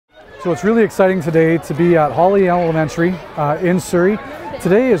So it's really exciting today to be at Holly Elementary in Surrey.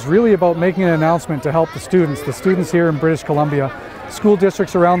 Today is really about making an announcement to help the students here in British Columbia. School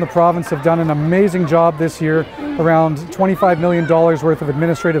districts around the province have done an amazing job this year, around $25 million worth of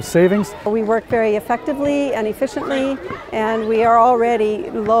administrative savings. We work very effectively and efficiently, and we are already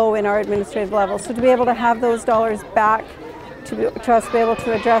low in our administrative level. So to be able to have those dollars back to us be able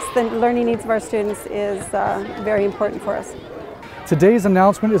to address the learning needs of our students is very important for us. Today's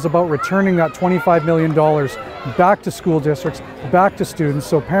announcement is about returning that $25 million back to school districts, back to students,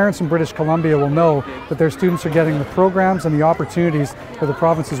 so parents in British Columbia will know that their students are getting the programs and the opportunities that the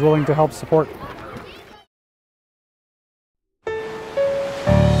province is willing to help support.